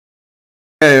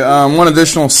one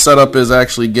additional setup is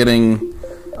actually getting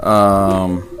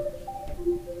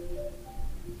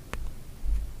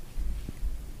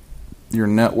your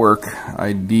network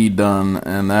ID done,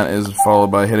 and that is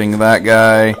followed by hitting that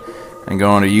guy and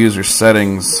going to user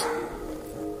settings.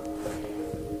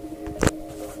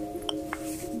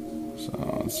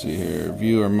 So let's see here,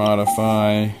 view or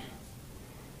modify.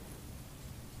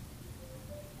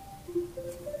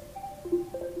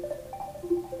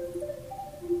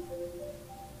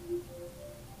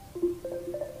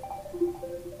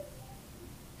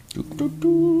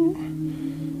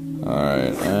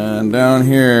 Alright, and down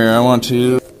here I want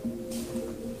to...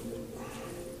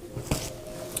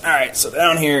 Alright, so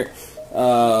down here,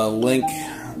 link...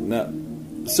 No,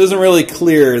 this isn't really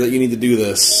clear that you need to do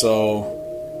this, so...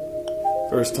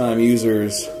 First time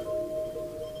users...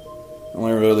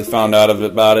 Only really found out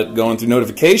about it going through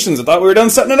notifications. I thought we were done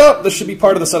setting it up. This should be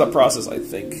part of the setup process, I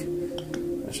think.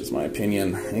 That's just my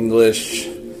opinion. English...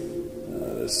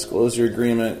 disclosure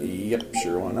agreement. Yep,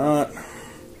 sure, why not?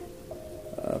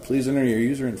 Please enter your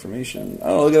user information.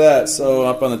 Oh, look at that. So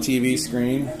up on the TV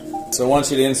screen. So I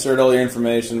want you to insert all your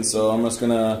information. So I'm just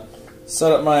going to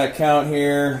set up my account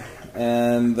here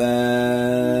and then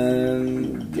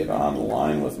get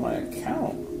online with my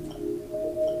account.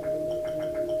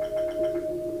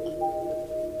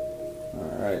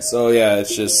 Alright, so yeah,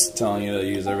 it's just telling you to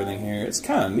use everything here. It's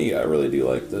kind of neat. I really do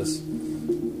like this.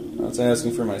 It's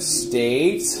asking for my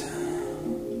state.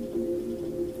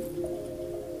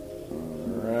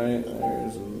 Alright,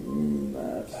 there's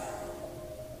that.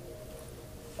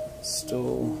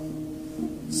 Still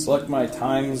select my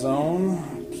time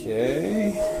zone. Okay.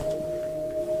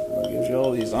 It gives you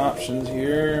all these options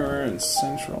here. We're in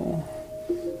Central.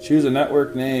 Choose a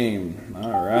network name.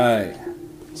 Alright.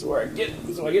 So I get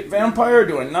Vampire or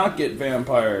do I not get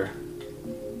Vampire?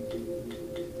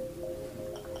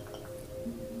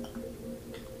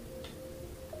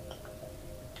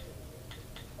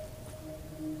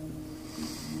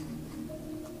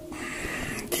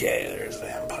 Okay, there's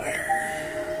Vampire.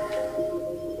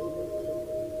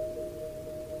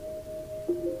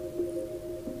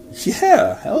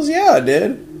 Yeah, hells yeah I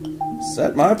did.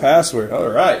 Set my password.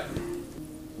 Alright.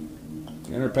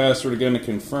 Enter password again to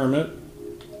confirm it.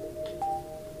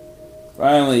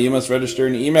 Finally, you must register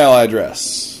an email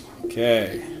address.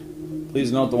 Okay.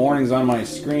 Please note the warnings on my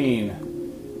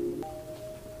screen.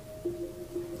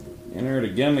 Enter it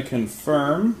again to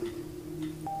confirm.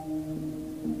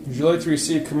 Would you like to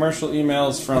receive commercial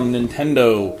emails from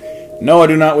Nintendo? No, I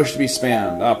do not wish to be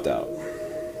spammed. Opt out.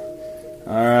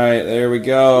 Alright, there we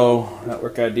go.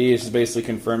 Network ID is just basically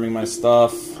confirming my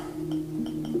stuff.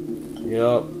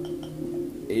 Yep.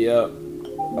 Yep.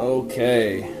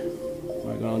 Okay. Am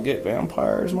I going to get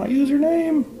Vampire as my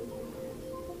username?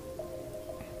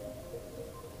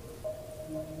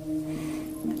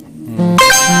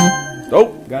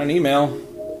 Oh, got an email.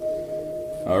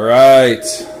 Alright.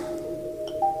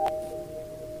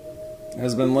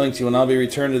 Has been linked. You will now be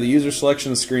returned to the user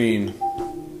selection screen.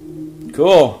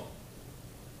 Cool.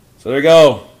 So there you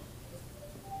go.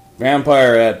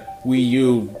 Vampire at Wii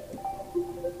U.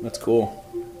 That's cool.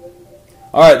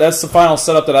 Alright, that's the final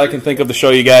setup that I can think of to show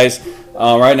you guys.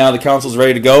 Right now the console's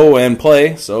ready to go and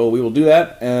play, so we will do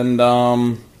that. And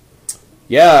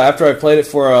yeah, after I've played it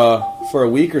for a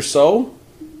week or so,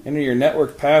 enter your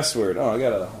network password. Oh, I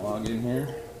gotta log in here.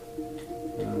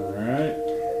 Alright.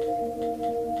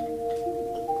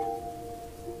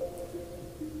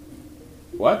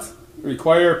 What?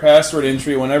 Require password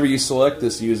entry whenever you select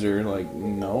this user. Like,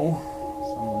 no. It's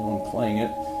not the only one playing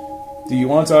it. Do you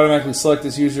want to automatically select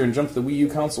this user and jump to the Wii U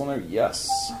console whenever? Yes.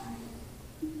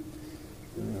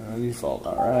 Default.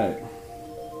 Alright.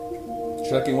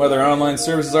 Checking whether online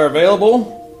services are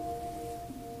available.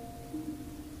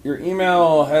 Your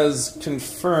email has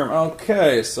confirmed.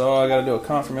 Okay, so I gotta do a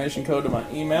confirmation code to my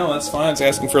email. That's fine. It's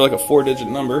asking for like a 4-digit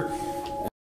number.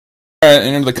 Alright,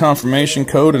 enter the confirmation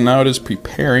code, and now it is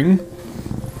preparing.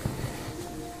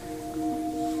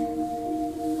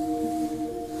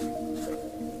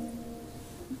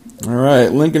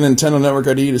 Alright, link a Nintendo Network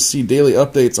ID to see daily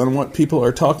updates on what people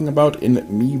are talking about in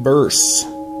Miiverse.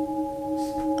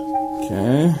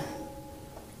 Okay.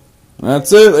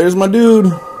 That's it, there's my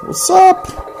dude. What's up?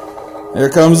 Here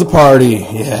comes the party.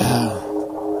 Yeah.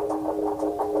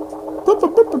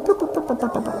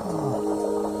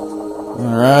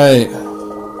 Alright.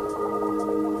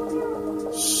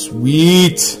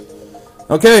 Sweet.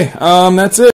 Okay, that's it.